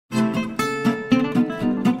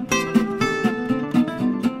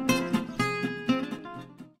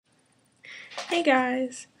Hey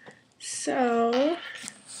guys! So,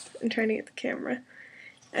 I'm trying to get the camera.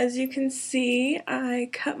 As you can see, I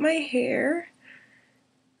cut my hair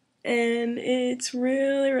and it's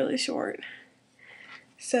really short.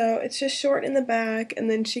 So it's just short in the back, and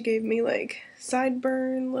then she gave me like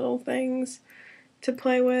sideburn little things to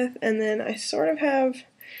play with, and then I sort of have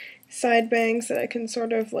side bangs that I can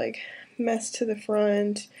sort of like mess to the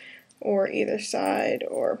front or either side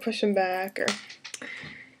or push them back, or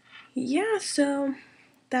yeah, so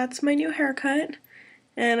that's my new haircut,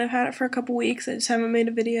 and I've had it for a couple weeks. I just haven't made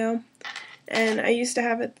a video, and I used to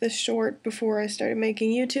have it this short before I started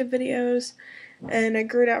making YouTube videos, and I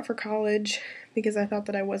grew it out for college because I thought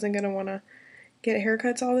that I wasn't going to want to get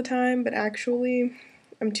haircuts all the time, but actually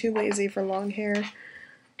I'm too lazy for long hair.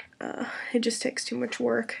 It just takes too much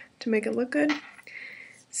work to make it look good.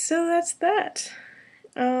 So that's that.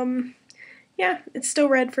 Yeah, it's still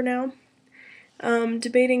red for now.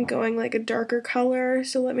 Debating going like a darker color,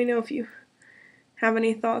 so let me know if you have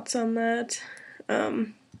any thoughts on that.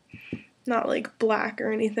 Not like black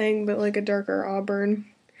or anything, but like a darker auburn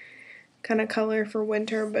kind of color for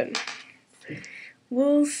winter, but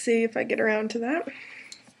we'll see if I get around to that.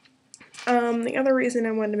 The other reason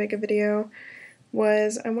I wanted to make a video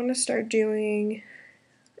was I want to start doing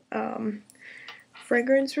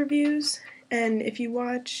fragrance reviews, and if you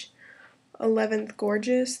watch 11th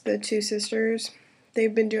Gorgeous, the two sisters,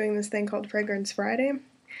 they've been doing this thing called Fragrance Friday,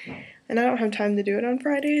 and I don't have time to do it on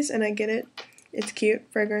Fridays, and I get it. It's cute,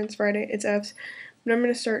 Fragrance Friday, it's F's, but I'm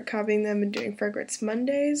going to start copying them and doing Fragrance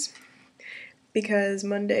Mondays, because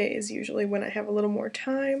Monday is usually when I have a little more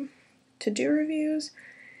time to do reviews.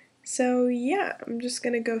 So yeah, I'm just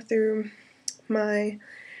going to go through my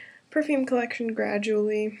perfume collection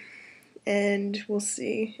gradually, and we'll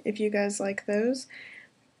see if you guys like those.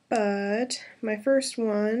 But my first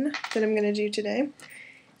one that I'm going to do today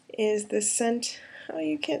is this scent. Oh,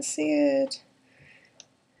 you can't see it.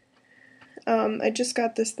 I just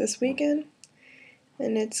got this weekend,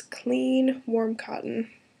 and it's Clean Warm Cotton.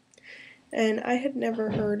 And I had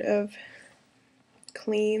never heard of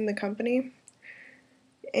Clean, the company.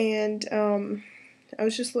 And I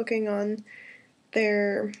was just looking on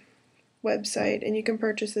their website, and you can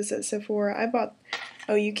purchase this at Sephora.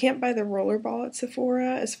 You can't buy the rollerball at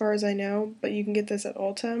Sephora as far as I know, but you can get this at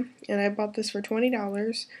Ulta, and I bought this for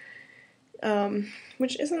 $20,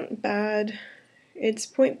 which isn't bad. It's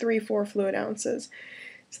 0.34 fluid ounces,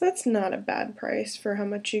 so that's not a bad price for how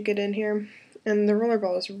much you get in here. And the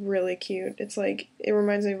rollerball is really cute. It's like, it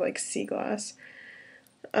reminds me of like sea glass.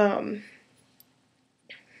 Oh,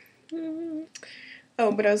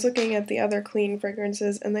 but I was looking at the other Clean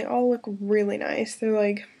fragrances, and they all look really nice.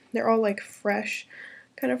 They're all like fresh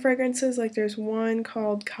kind of fragrances. Like there's one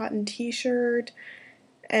called Cotton T-shirt,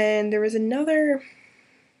 and there was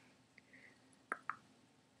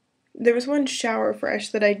one Shower Fresh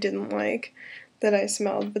that I didn't like, that I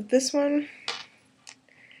smelled, but this one,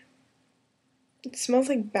 it smells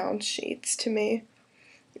like Bounce Sheets to me.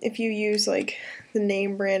 If you use like the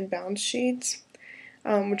name brand Bounce Sheets,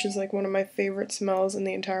 which is like one of my favorite smells in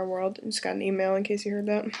the entire world. I just got an email in case you heard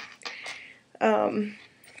that.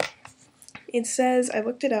 It says, I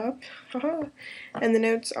looked it up, and the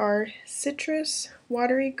notes are citrus,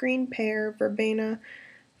 watery green pear, verbena,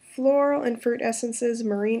 floral and fruit essences,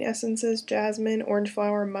 marine essences, jasmine, orange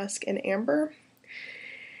flower, musk, and amber.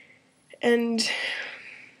 And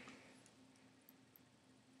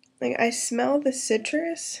like, I smell the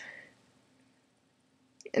citrus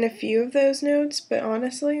in a few of those notes, but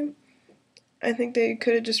honestly, I think they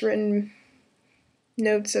could have just written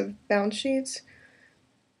notes of Bounce Sheets,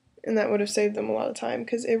 and that would have saved them a lot of time,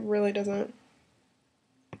 because it really doesn't.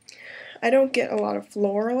 I don't get a lot of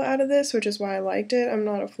floral out of this, which is why I liked it. I'm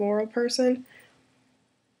not a floral person.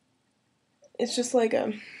 It's just like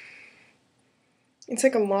it's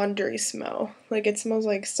like a laundry smell. Like, it smells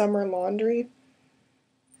like summer laundry,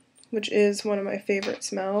 which is one of my favorite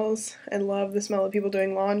smells. I love the smell of people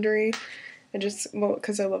doing laundry.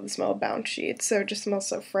 Because I love the smell of Bounce Sheets, so it just smells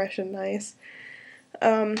so fresh and nice.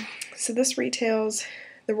 So this retails,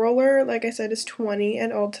 the roller, like I said, is $20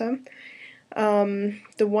 at Ulta.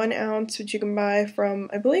 The 1 ounce, which you can buy from,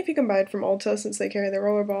 I believe you can buy it from Ulta since they carry the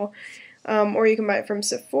rollerball, or you can buy it from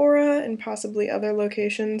Sephora and possibly other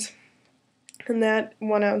locations, and that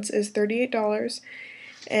 1 ounce is $38,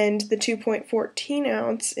 and the 2.14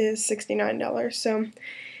 ounce is $69, so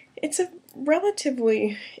it's a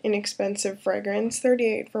relatively inexpensive fragrance.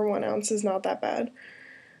 $38 for 1 ounce is not that bad,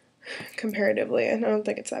 comparatively. I don't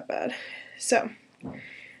think it's that bad. So,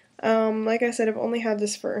 like I said, I've only had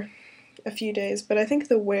this for a few days, but I think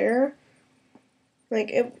the wear,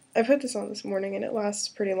 I put this on this morning and it lasts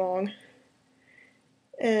pretty long.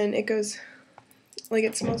 and it goes, like,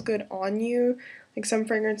 it smells good on you. Like, some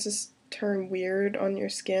fragrances turn weird on your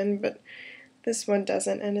skin, but this one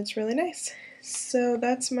doesn't, and it's really nice. So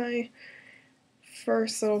that's my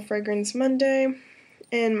first little fragrance Monday.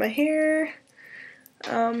 And my hair,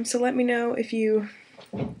 so let me know if you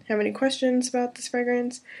have any questions about this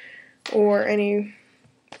fragrance or any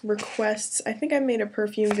requests. I think I made a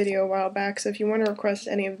perfume video a while back, so if you want to request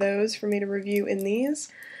any of those for me to review in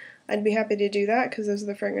these, I'd be happy to do that, because those are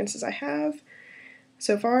the fragrances I have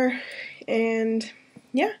so far. And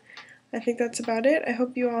yeah, I think that's about it. I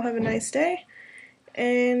hope you all have a nice day,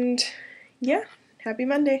 and yeah, happy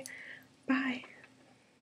Monday. Bye.